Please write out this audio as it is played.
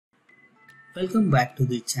Welcome back to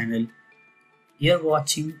the channel. You're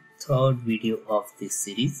watching third video of this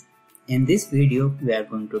series. In this video, we are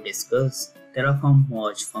going to discuss Terraform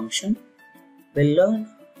merge function. We'll learn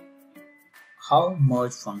how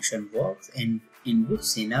merge function works and in which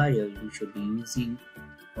scenario you should be using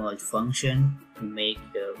merge function to make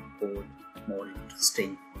your code more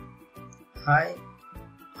interesting. Hi,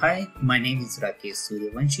 my name is Rakesh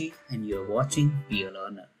Suryavanshi and you're watching Be a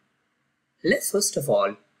Learner. Let's first of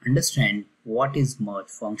all understand what is merge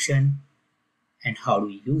function and how do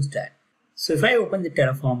we use that. So if I open the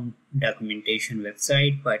Terraform documentation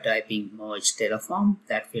website by typing merge Terraform,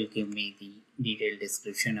 that will give me the detailed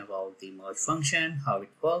description about the merge function, how it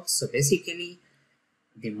works. So basically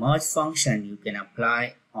the merge function you can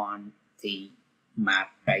apply on the map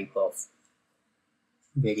type of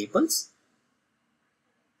variables.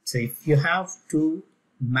 So if you have two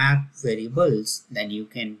map variables, then you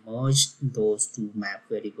can merge those two map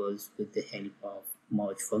variables with the help of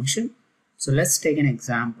merge function. So let's take an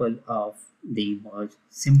example of the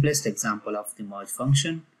simplest example of the merge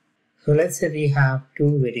function. So let's say we have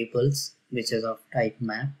two variables which is of type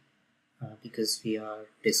map because we are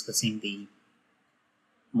discussing the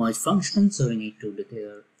merge function, so we need to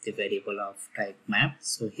declare the variable of type map.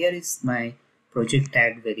 So here is my project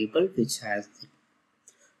tag variable which has the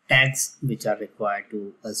tags which are required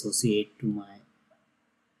to associate to my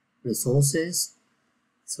resources.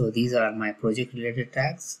 So these are my project related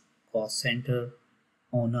tags: cost center,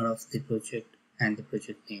 owner of the project, and the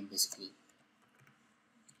project name basically.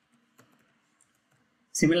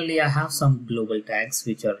 Similarly, I have some global tags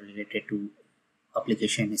which are related to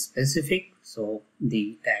application specific. So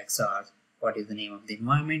the tags are what is the name of the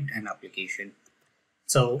environment and application.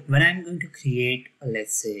 So when I'm going to create,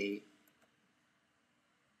 let's say,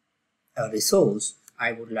 a resource,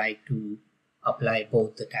 I would like to apply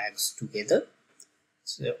both the tags together.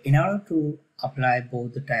 So in order to apply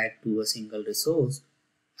both the tag to a single resource,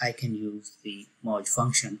 I can use the merge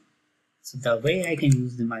function. So the way I can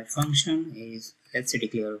use the merge function is, let's say,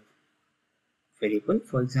 declare a variable,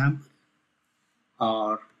 for example,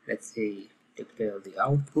 or let's say declare the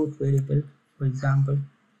output variable, for example,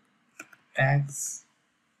 tags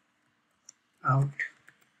out.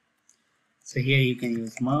 So here you can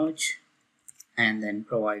use merge and then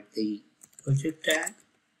provide the project tag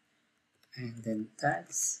and then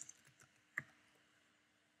tags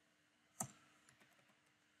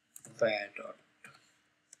var dot.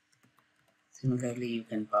 Similarly, you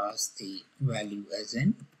can pass the value as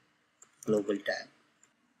in global tag.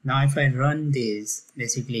 Now if I run this,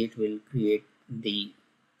 basically it will create the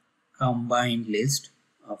combined list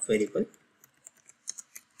of variable.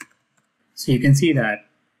 So you can see that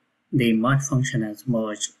the merge function has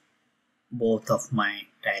merged both of my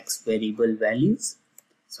tags variable values.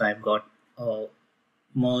 So I've got a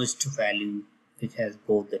merged value which has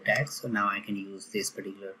both the tags. So now I can use this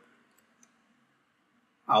particular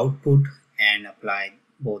output and apply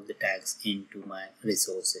both the tags into my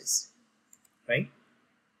resources, right?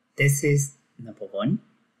 This is number one.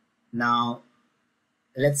 Now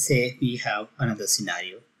let's say we have another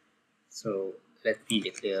scenario. So let me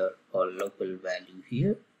declare a local value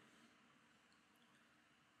here.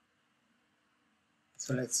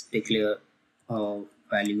 So let's declare a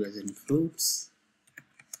value as in fruits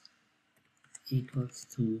equals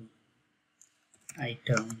to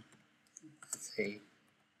item, say,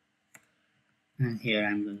 and here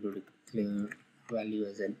I'm going to declare value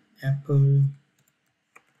as an apple,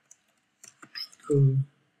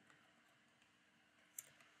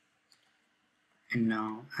 and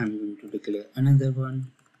now I'm going to declare another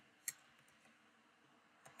one,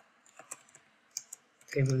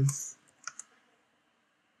 tables.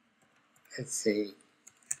 Let's say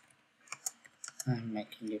I'm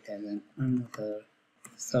making it as an another.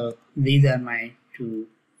 So these are my two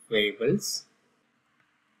variables.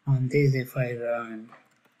 On this, if I run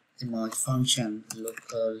the merge function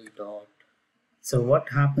local dot, so what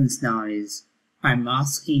happens now is I'm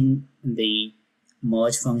asking the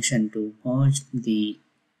merge function to merge the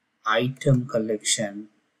item collection.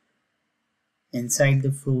 Inside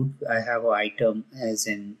the fruit, I have an item as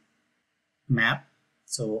in map.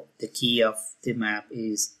 So the key of the map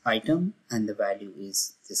is item and the value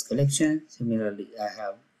is this collection. Similarly, I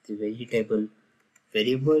have the vegetable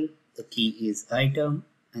variable. The key is item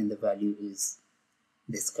and the value is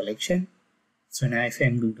this collection. So now if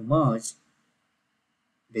I'm going to merge,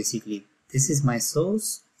 basically this is my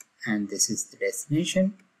source and this is the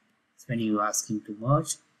destination. So when you are asking to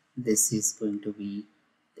merge, this is going to be,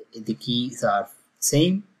 the keys are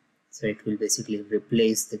same. So it will basically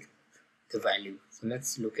replace the value. So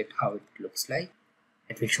let's look at how it looks like.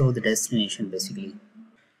 It will show the destination basically.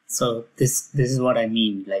 So this is what I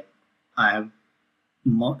mean. Like I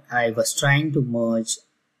was trying to merge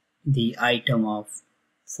the item of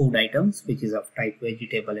food items, which is of type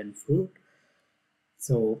vegetable and fruit.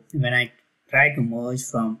 So when I try to merge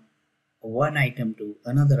from one item to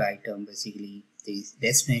another item, basically the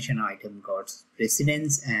destination item got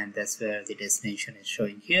precedence, and that's where the destination is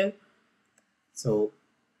showing here. So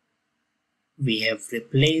we have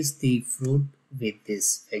replaced the fruit with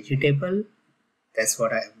this vegetable. That's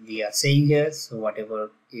what we are saying here. So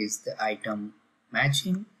whatever is the item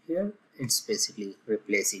matching here, it's basically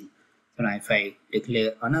replacing. So now if I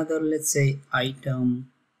declare another, let's say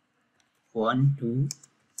item 1 2,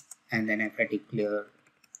 and then if I declare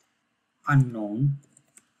unknown,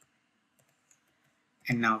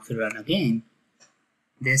 and now if we run again,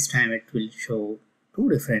 this time it will show two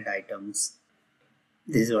different items.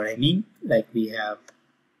 This is what I mean. Like we have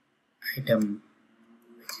item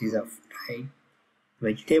which is of type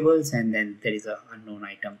vegetables, and then there is an unknown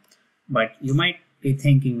item. But you might be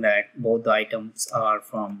thinking that both the items are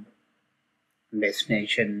from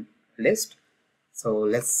destination list. So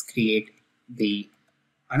let's create the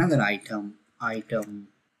another item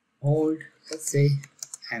old, let's say,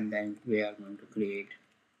 and then we are going to create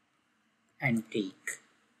antique,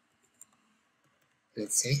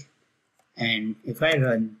 let's say. And if I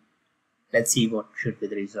run, let's see what should be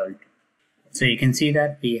the result. So you can see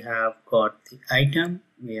that we have got the item,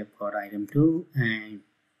 we have got item 2, and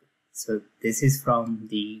so this is from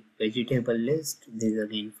the vegetable list, this is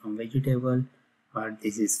again from vegetable, but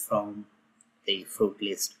this is from the fruit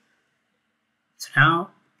list. So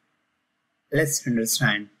now let's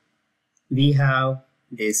understand. We have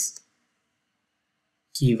this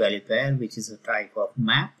key value pair, which is a type of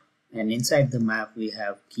map, and inside the map we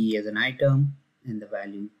have key as an item and the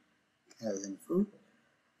value as in fruit.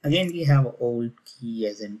 Again we have old key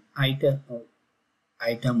as an item,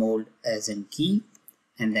 item old as in key,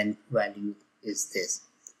 and then value is this.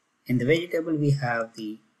 In the vegetable we have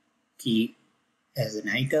the key as an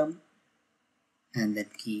item and then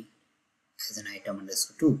key as an item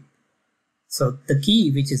underscore 2. So the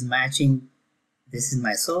key which is matching, this is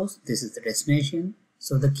my source, this is the destination.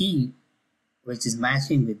 So the key which is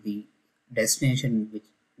matching with the destination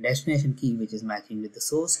key which is matching with the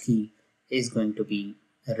source key is going to be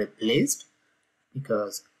replaced,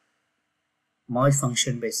 because merge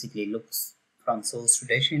function basically looks from source to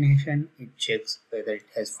destination. It checks whether it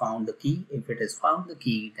has found the key. If it has found the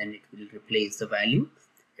key, then it will replace the value.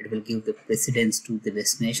 It will give the precedence to the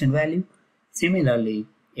destination value. Similarly,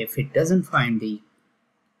 if it doesn't find the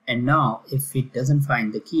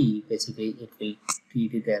key, basically it will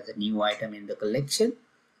treat it as a new item in the collection,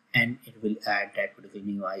 and it will add that particular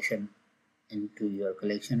new item into your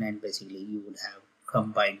collection, and basically you would have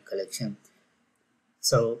combined collection.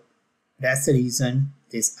 So that's the reason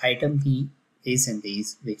this item key, this and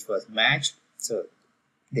this, which was matched, so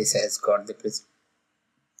this has got the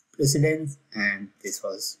precedence, and this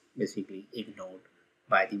was basically ignored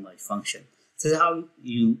by the merge function. So this is how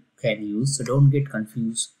you can use. So don't get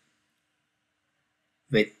confused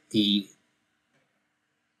with the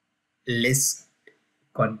list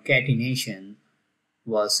concatenation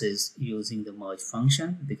versus using the merge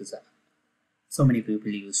function, because so many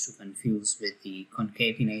people used to confuse with the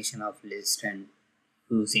concatenation of list and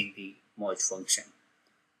using the merge function.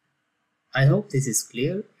 I hope this is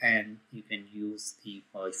clear and you can use the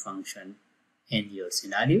merge function in your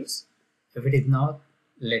scenarios. If it is not,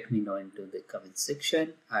 let me know into the comment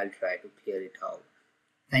section. I'll try to clear it out.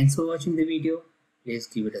 Thanks for watching the video. Please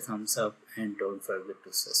give it a thumbs up and don't forget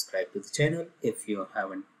to subscribe to the channel if you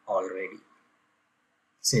haven't already.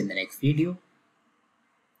 See you in the next video.